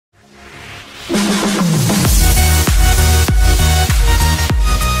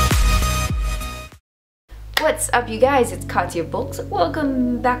What's up, you guys? It's Katya Bulks.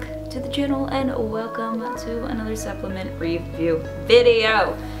 Welcome back to the channel and welcome to another supplement review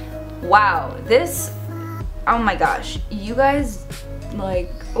video. Wow, this, oh my gosh, you guys,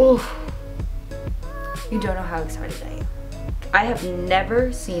 like, oh, you don't know how excited I am. I have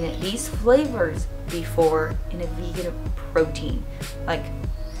never seen these flavors before in a vegan protein. Like,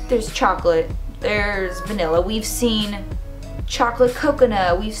 there's chocolate, there's vanilla, we've seen chocolate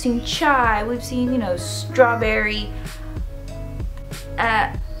coconut, we've seen chai, we've seen, you know, strawberry.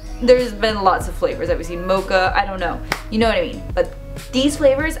 There's been lots of flavors that we've seen, mocha, I don't know, you know what I mean. But these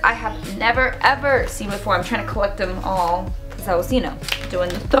flavors I have never ever seen before. I'm trying to collect them all because I was, you know, doing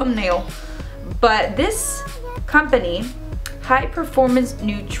the thumbnail. But this company, High Performance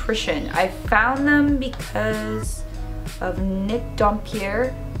Nutrition, I found them because of Nick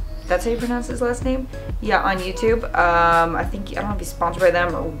Dompierre. That's how you pronounce his last name? Yeah, on YouTube. I think, I don't know if he's sponsored by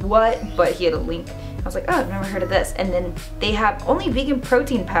them or what, but he had a link. I was like, oh, I've never heard of this. And then they have only vegan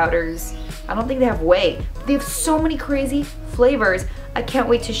protein powders. I don't think they have whey. But they have so many crazy flavors. I can't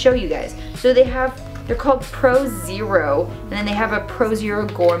wait to show you guys. So they have, they're called Pro Zero, and then they have a Pro Zero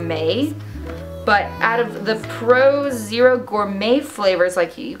Gourmet. But out of the Pro Zero Gourmet flavors,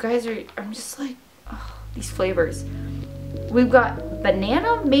 like, you guys are, I'm just like, oh, these flavors. We've got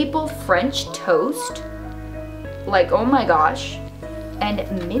banana maple French toast, like, oh my gosh, and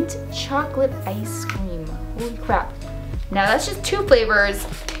mint chocolate ice cream. Holy crap. Now that's just 2 flavors,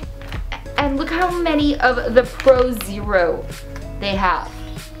 and look how many of the Pro Zero they have.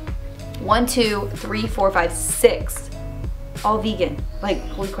 1, 2, 3, 4, 5, 6, all vegan. Like,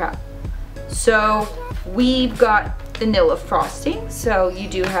 holy crap. So we've got vanilla frosting, so you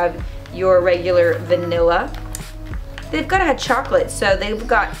do have your regular vanilla. They've got to have chocolate, so they've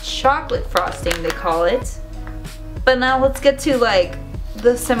got chocolate frosting, they call it. But now let's get to, like,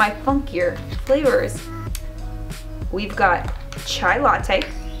 the semi-funkier flavors. We've got chai latte.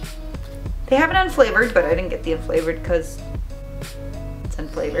 They have it unflavored, but I didn't get the unflavored because it's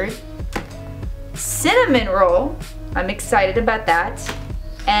unflavored. Cinnamon roll, I'm excited about that.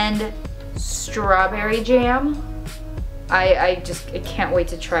 And strawberry jam. I can't wait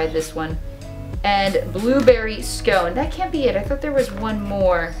to try this one. And blueberry scone. That can't be it. I thought there was one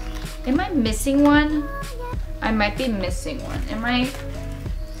more. Am I missing one? I might be missing one. Am I?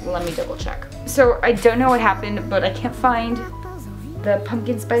 Let me double check. So I don't know what happened, but I can't find the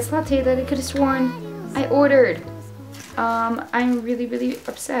pumpkin spice latte that I could have sworn I ordered. I'm really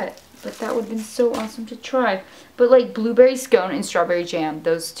upset, but that would have been so awesome to try. But like blueberry scone and strawberry jam,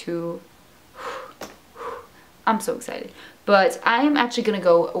 those two, I'm so excited. But I am actually gonna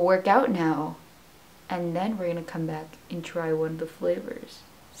go work out now. And then we're gonna come back and try one of the flavors.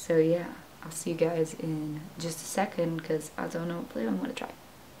 So yeah, I'll see you guys in just a second because I don't know what flavor I'm gonna try.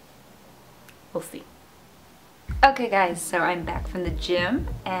 We'll see. Okay guys, so I'm back from the gym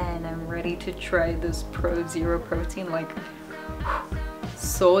and I'm ready to try this Pro Zero protein. Like,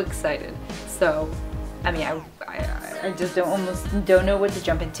 so excited. So, I mean, I just almost don't know what to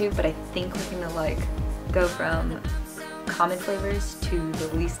jump into, but I think we're gonna like go from common flavors to the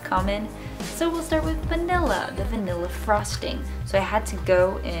least common. So we'll start with vanilla, the vanilla frosting. So I had to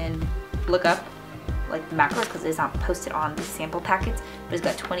go and look up like the macros because it's not posted on the sample packets, but it's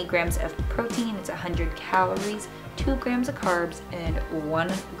got 20 grams of protein, it's 100 calories, 2 grams of carbs, and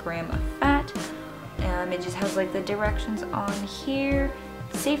 1 gram of fat. It just has like the directions on here.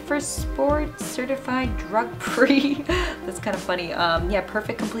 Safe for sports, certified drug-free. That's kind of funny. Yeah,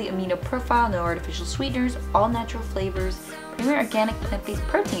 perfect complete amino profile, no artificial sweeteners, all natural flavors, premier organic plant-based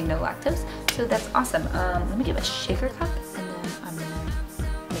protein, no lactose. So that's awesome. Let me give a shaker cup and then I'm gonna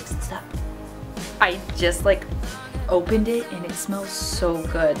mix this up. I just like opened it and it smells so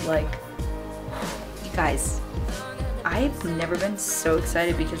good. Like, you guys, I've never been so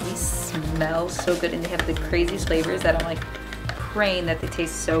excited because these smell so good and they have the craziest flavors that I'm like praying that they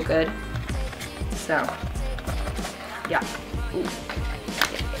taste so good. So yeah. Ooh.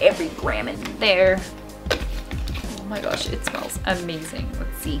 Get every gram in there. Oh my gosh, it smells amazing.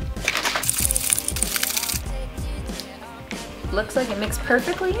 Let's see. Looks like it mixed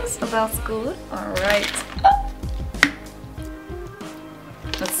perfectly, so that's good. Alright.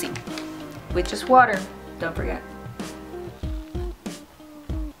 Let's see. With just water, don't forget.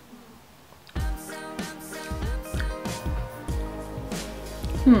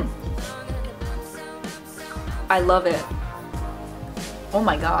 I love it. Oh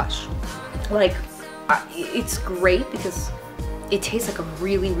my gosh. Like, it's great because it tastes like a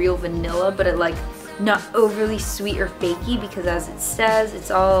really real vanilla, but it like not overly sweet or fakey because as it says, it's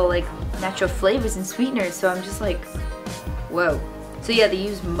all like natural flavors and sweeteners. So I'm just like, whoa. So yeah, they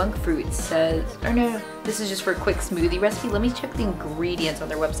use monk fruit, it says, or no, this is just for a quick smoothie recipe. Let me check the ingredients on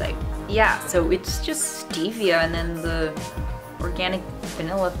their website. Yeah, so it's just stevia and then the organic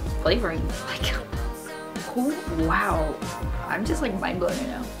vanilla flavoring. Like, oh, wow. I'm just like mind blown right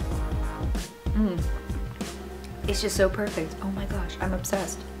now. It's just so perfect. Oh my gosh, I'm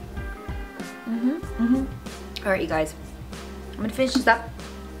obsessed. All right, you guys, I'm gonna finish this up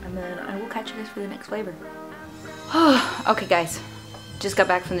and then I will catch you guys for the next flavor. Okay guys, just got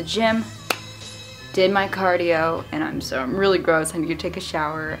back from the gym, did my cardio, and I'm really gross. I need to take a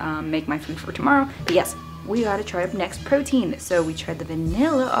shower, make my food for tomorrow. But yes, we gotta try up next protein. So we tried the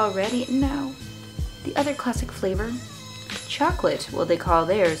vanilla already, and now the other classic flavor, chocolate. Well, they call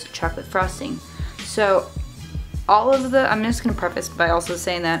theirs chocolate frosting. So all of the, I'm just gonna preface by also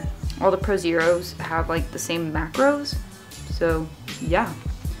saying that all the Pro Zeros have like the same macros. So yeah,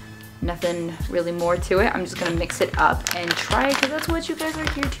 nothing really more to it. I'm just gonna mix it up and try it because that's what you guys are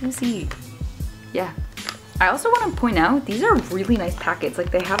here to see. Yeah. I also want to point out, these are really nice packets.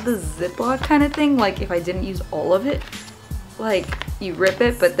 Like they have the Ziploc kind of thing. Like if I didn't use all of it, like you rip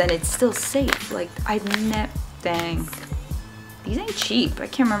it, but then it's still safe. Like dang. These ain't cheap. I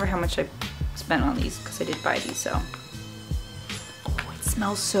can't remember how much I spent on these because I did buy these, so. Oh, it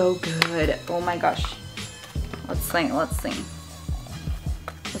smells so good. Oh my gosh. Let's see.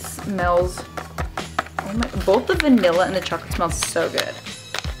 It smells, oh my, both the vanilla and the chocolate smell so good.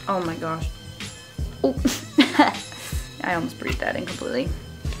 Oh my gosh. Oh, I almost breathed that in completely.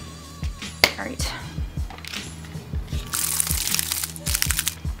 All right.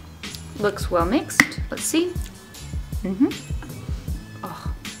 Looks well mixed. Let's see.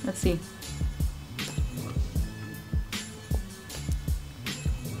 Oh, let's see.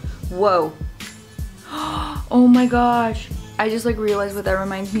 Whoa. Oh my gosh. I just like realized what that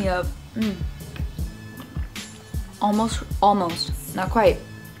reminds me of. Almost, not quite.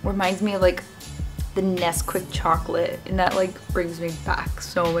 Reminds me of like the Nesquik chocolate, and that like brings me back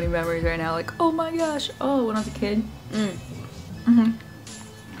so many memories right now. Like, oh my gosh, oh, when I was a kid.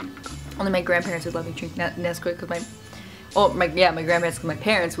 Only my grandparents would let me drink Nesquik because my grandparents, because my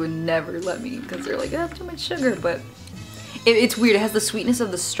parents would never let me because they're like, that's too much sugar. But it's weird. It has the sweetness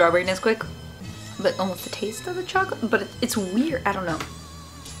of the strawberry Nesquik, but almost the taste of the chocolate. But it's weird. I don't know.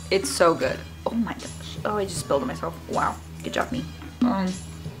 It's so good. Oh my gosh. Oh, I just spilled it myself. Wow. Good job, me.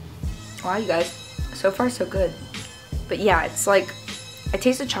 Wow, you guys. So far, so good. But yeah, it's like, I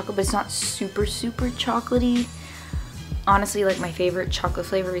taste the chocolate, but it's not super chocolatey. Honestly, like my favorite chocolate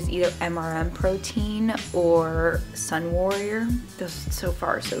flavor is either MRM protein or Sun Warrior. Those so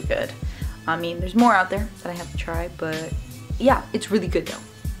far, so good. I mean, there's more out there that I have to try, but yeah, it's really good though.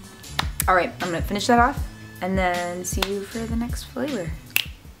 All right, I'm gonna finish that off and then see you for the next flavor.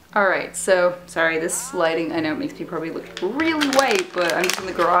 All right, so sorry, this lighting, I know it makes me probably look really white, but I'm just in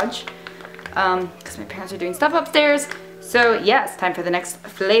the garage because my parents are doing stuff upstairs. So yes, time for the next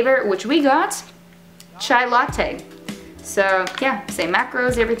flavor, which we got chai latte. So yeah, same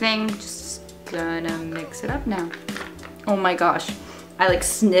macros, everything, just gonna mix it up now. Oh my gosh, I like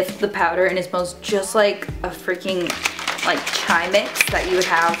sniffed the powder and it smells just like a freaking like chai mix that you would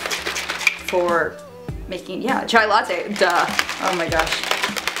have for making, yeah, chai latte, duh. Oh my gosh.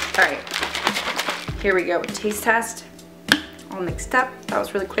 All right, here we go, taste test. All mixed up, that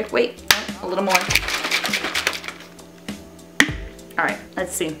was really quick. Wait, a little more. All right,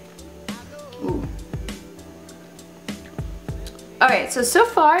 let's see. Ooh. All right, so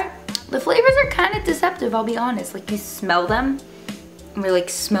far, the flavors are kind of deceptive, I'll be honest. Like you smell them, and they like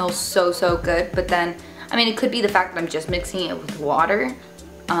smell so good, but then, I mean, it could be the fact that I'm just mixing it with water,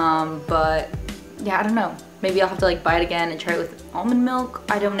 but yeah, I don't know. Maybe I'll have to like buy it again and try it with almond milk.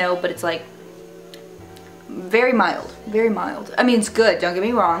 I don't know, but it's like very mild, very mild. I mean, it's good, don't get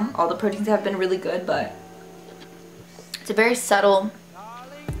me wrong. All the proteins have been really good, but it's a very subtle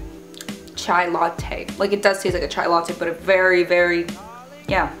chai latte. Like it does taste like a chai latte, but a very,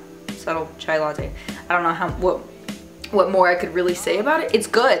 yeah, subtle chai latte. I don't know what more I could really say about it. It's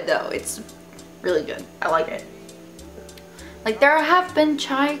good though, it's really good. I like it. Like there have been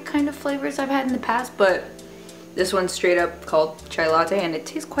chai kind of flavors I've had in the past, but this one's straight up called chai latte and it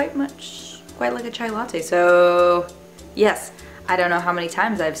tastes quite like a chai latte. So yes, I don't know how many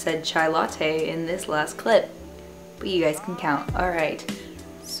times I've said chai latte in this last clip, but you guys can count. All right,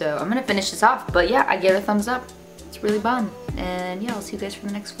 so I'm gonna finish this off, but yeah, I give it a thumbs up. It's really fun, and yeah, I'll see you guys for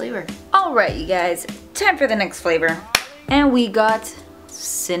the next flavor. All right, you guys, time for the next flavor, and we got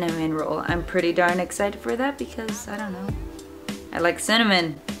cinnamon roll. I'm pretty darn excited for that because I don't know, I like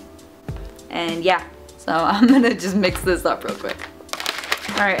cinnamon, and yeah, so I'm gonna just mix this up real quick.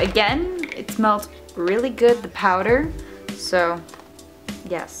 All right, again, it smelled really good, the powder, so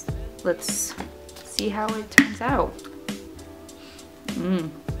Yes, let's see how it turns out.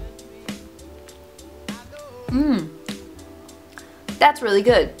 That's really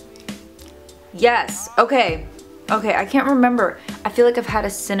good. Yes, okay. Okay, I can't remember. I feel like I've had a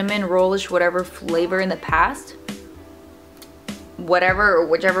cinnamon rollish whatever flavor in the past. Whatever or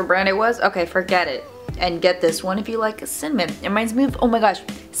whichever brand it was. Okay, forget it. And get this one if you like cinnamon. It reminds me of, oh my gosh,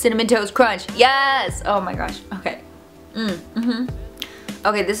 Cinnamon Toast Crunch. Yes! Oh my gosh. Okay.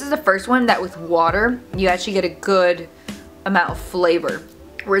 Okay, this is the first one that with water, you actually get a good amount of flavor.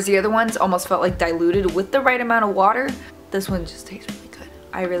 Whereas the other ones almost felt like diluted with the right amount of water. This one just tastes really good.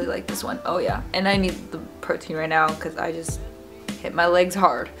 I really like this one. Oh yeah. And I need the protein right now because I just hit my legs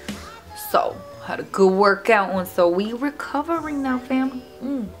hard. So, had a good workout one. So we recovering now, fam.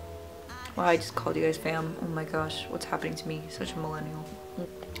 Wow, I just called you guys fam. Oh my gosh, what's happening to me? Such a millennial.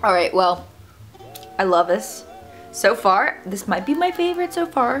 Alright, well, I love this. So far, this might be my favorite so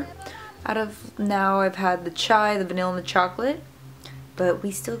far. Out of now, I've had the chai, the vanilla, and the chocolate. But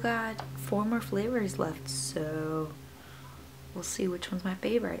we still got 4 more flavors left, so we'll see which one's my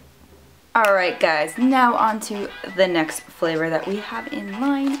favorite. Alright guys, now on to the next flavor that we have in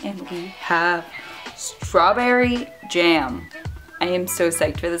line, and we have strawberry jam. I am so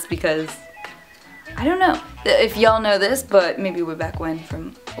psyched for this because, I don't know if y'all know this, but maybe way back when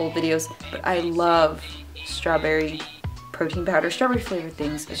from old videos, but I love strawberry protein powder, strawberry flavored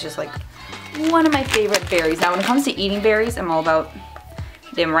things. It's just like one of my favorite berries. Now when it comes to eating berries, I'm all about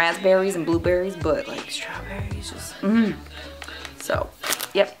them raspberries and blueberries, but like strawberries just, So,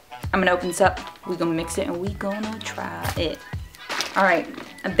 yep, I'm gonna open this up, we're gonna mix it, and we gonna try it. Alright,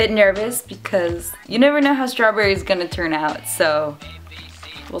 I'm a bit nervous because you never know how strawberry is gonna turn out, so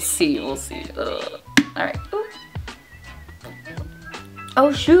we'll see, Alright.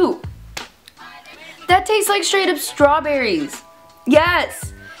 Oh shoot! That tastes like straight up strawberries!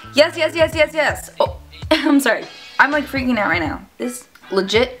 Yes! Yes! Oh, I'm sorry. I'm like freaking out right now. This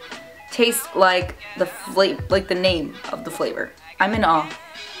legit tastes like the name of the flavor. I'm in awe.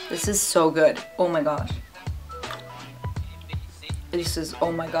 This is so good. Oh my gosh. This is,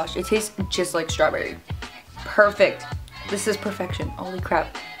 oh my gosh. It tastes just like strawberry. Perfect. This is perfection. Holy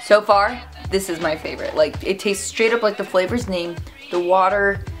crap. So far, this is my favorite. Like, it tastes straight up like the flavor's name. The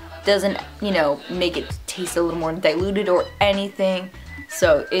water doesn't, you know, make it taste a little more diluted or anything.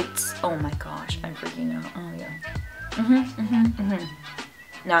 So it's, oh my gosh, I'm freaking out. Oh yeah.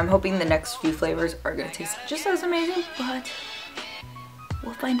 Now I'm hoping the next few flavors are gonna taste just as amazing, but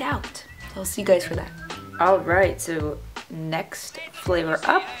we'll find out. So I'll see you guys for that. Alright, so next flavor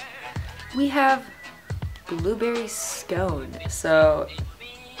up, we have blueberry scone. So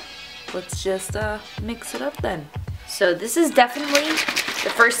let's just mix it up then. So this is definitely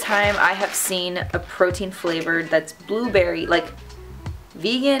the first time I have seen a protein flavored that's blueberry, like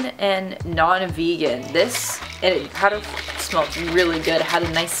vegan and non-vegan. This, and it had a, smelled really good. It had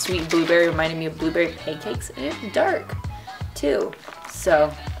a nice sweet blueberry, reminded me of blueberry pancakes, and it's dark too.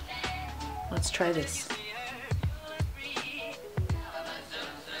 So let's try this.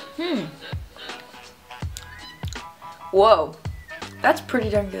 Whoa, that's pretty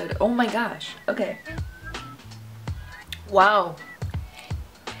darn good. Oh my gosh. Okay. Wow.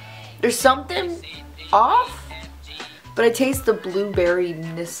 There's something off, but I taste the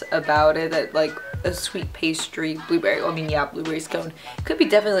blueberry-ness about it, that like a sweet pastry blueberry. I mean, yeah, blueberry scone. Could be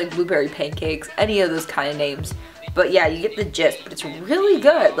definitely like blueberry pancakes, any of those kind of names. But yeah, you get the gist, but it's really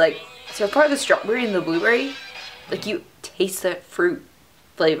good. Like, so far the strawberry and the blueberry, like you taste that fruit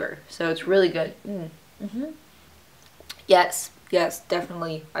flavor. So it's really good. Yes,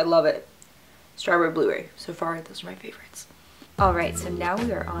 definitely. I love it. Strawberry, blueberry. So far, those are my favorites. Alright, so now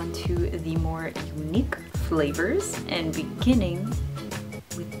we are on to the more unique flavors, and beginning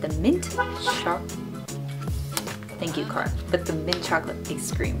with the mint chocolate. Thank you, Car. But the mint chocolate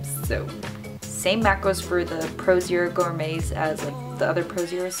ice creams. So, same macros for the Pro Zero Gourmets as like the other Pro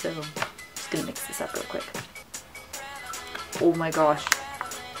Zeros, so I'm just gonna mix this up real quick. Oh my gosh.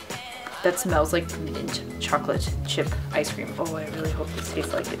 That smells like mint chocolate chip ice cream. Oh, I really hope this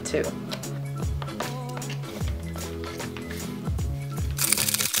tastes like it too.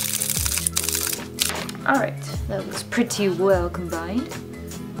 Alright, that looks pretty well combined.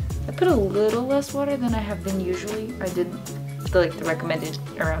 I put a little less water than I have been usually. I did the recommended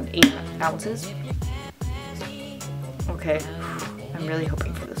around 8 ounces. Okay, I'm really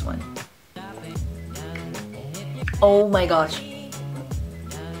hoping for this one. Oh my gosh.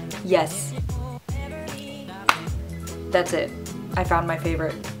 Yes. That's it. I found my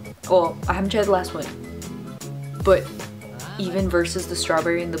favorite. Well, I haven't tried the last one. But even versus the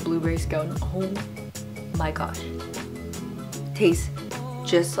strawberry and the blueberry scone, oh my gosh. Tastes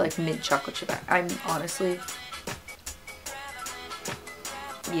just like mint chocolate chip. I'm honestly,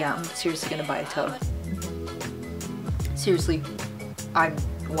 yeah, I'm seriously gonna buy a tub. Seriously,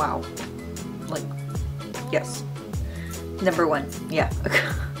 wow. Like, yes. Number one, yeah.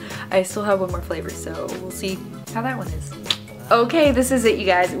 I still have one more flavor, so we'll see how that one is. Okay, this is it, you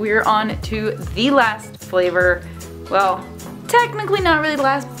guys. We're on to the last flavor. Well, technically not really the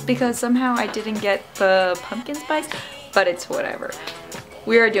last because somehow I didn't get the pumpkin spice, but it's whatever.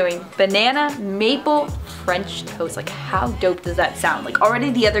 We are doing banana maple French toast. Like, how dope does that sound? Like,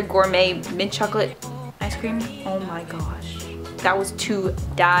 already the other gourmet mint chocolate ice cream, oh my gosh, that was to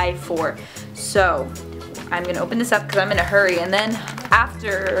die for. So I'm gonna open this up because I'm in a hurry, and then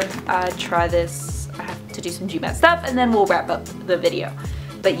after I try this, I have to do some GMAT stuff, and then we'll wrap up the video.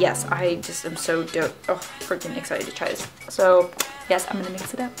 But yes, I just am so freaking excited to try this. So yes, I'm gonna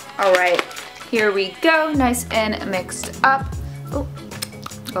mix it up. All right, here we go, nice and mixed up.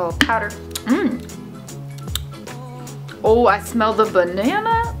 Oh, powder. Oh, I smell the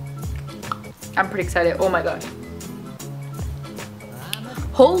banana. I'm pretty excited. Oh my gosh.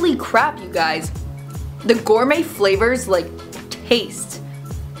 Holy crap, you guys. The gourmet flavors like taste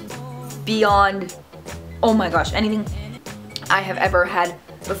beyond, oh my gosh, anything I have ever had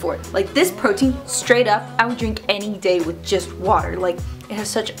before. Like, this protein, straight up, I would drink any day with just water. Like, it has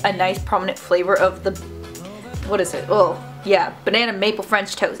such a nice prominent flavor of the, what is it? Oh yeah, banana maple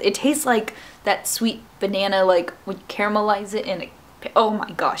French toast. It tastes like that sweet banana, like when you caramelize it, and oh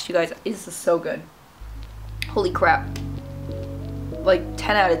my gosh, you guys, this is so good. Holy crap. Like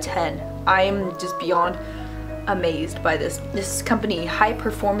 10 out of 10. I am just beyond amazed by this company, High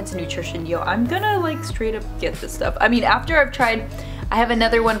Performance Nutrition. Yo, I'm gonna like straight up get this stuff. I mean, after I've tried, I have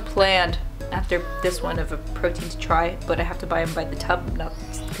another one planned after this one of a protein to try, but I have to buy them by the tub, not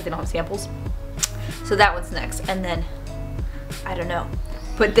because they don't have samples. So that one's next, and then I don't know.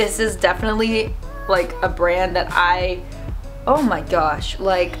 But this is definitely like a brand that oh my gosh,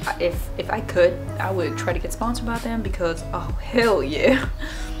 like if I could, I would try to get sponsored by them because, oh hell yeah,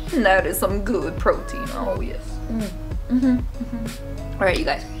 that is some good protein. Oh yes. All right, you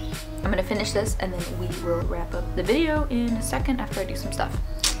guys, I'm gonna finish this and then we will wrap up the video in a second after I do some stuff.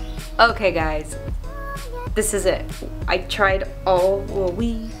 Okay guys, this is it. I tried all, well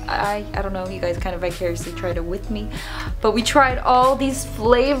I don't know, you guys kind of vicariously tried it with me, but we tried all these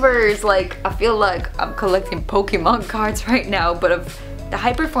flavors. Like, I feel like I'm collecting Pokemon cards right now, but of the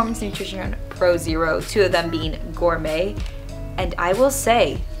High Performance Nutrition Pro Zero, 2 of them being gourmet, and I will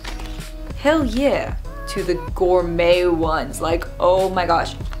say, hell yeah to the gourmet ones. Like, oh my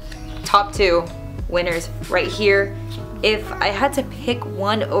gosh, top 2 winners right here. If I had to pick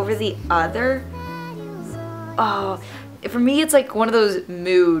one over the other, oh, for me it's like one of those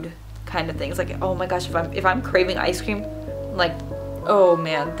mood kind of things. Like, oh my gosh, if I'm craving ice cream, like, oh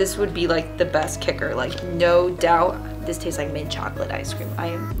man, this would be like the best kicker. Like, no doubt, this tastes like mint chocolate ice cream. I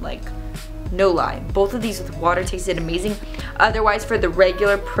am like, no lie. Both of these with water tasted amazing. Otherwise, for the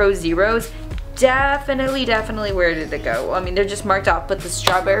regular Pro Zeros, definitely where did it go? I mean, they're just marked off, but the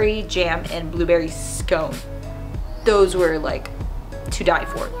strawberry jam and blueberry scone, those were like to die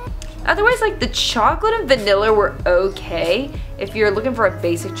for. Otherwise, like, the chocolate and vanilla were okay. If you're looking for a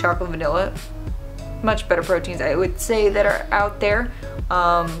basic chocolate and vanilla, much better proteins I would say that are out there.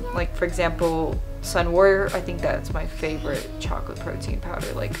 Like, for example, Sun Warrior, I think that's my favorite chocolate protein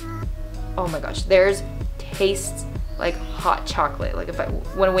powder. Like, oh my gosh, theirs tastes like hot chocolate. Like,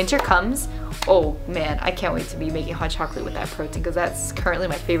 when winter comes, oh man, I can't wait to be making hot chocolate with that protein, because that's currently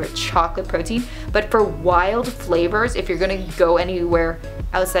my favorite chocolate protein. But for wild flavors, if you're gonna go anywhere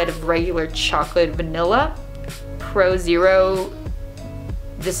outside of regular chocolate vanilla, Pro Zero,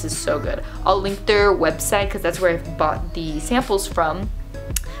 this is so good. I'll link their website because that's where I bought the samples from.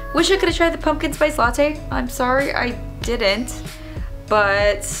 Wish I could have tried the pumpkin spice latte. I'm sorry I didn't,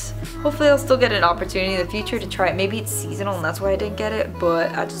 but hopefully I'll still get an opportunity in the future to try it. Maybe it's seasonal and that's why I didn't get it,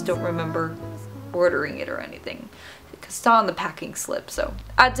 but I just don't remember ordering it or anything because it's not on the packing slip, so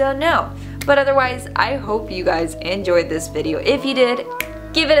I don't know. But otherwise, I hope you guys enjoyed this video. If you did,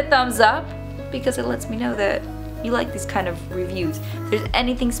 give it a thumbs up because it lets me know that you like these kind of reviews. If there's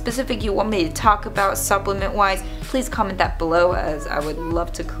anything specific you want me to talk about supplement wise, please comment that below, as I would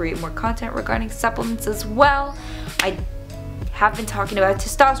love to create more content regarding supplements as well. I have been talking about a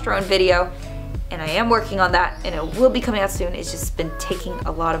testosterone video and I am working on that and it will be coming out soon. It's just been taking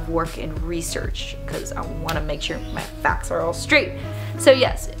a lot of work and research because I want to make sure my facts are all straight. So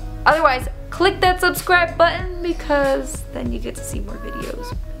yes, otherwise click that subscribe button because then you get to see more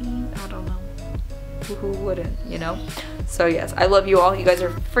videos. I don't know. Who wouldn't, you know? So yes, I love you all. You guys are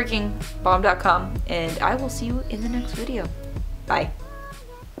freaking bomb.com and I will see you in the next video. Bye.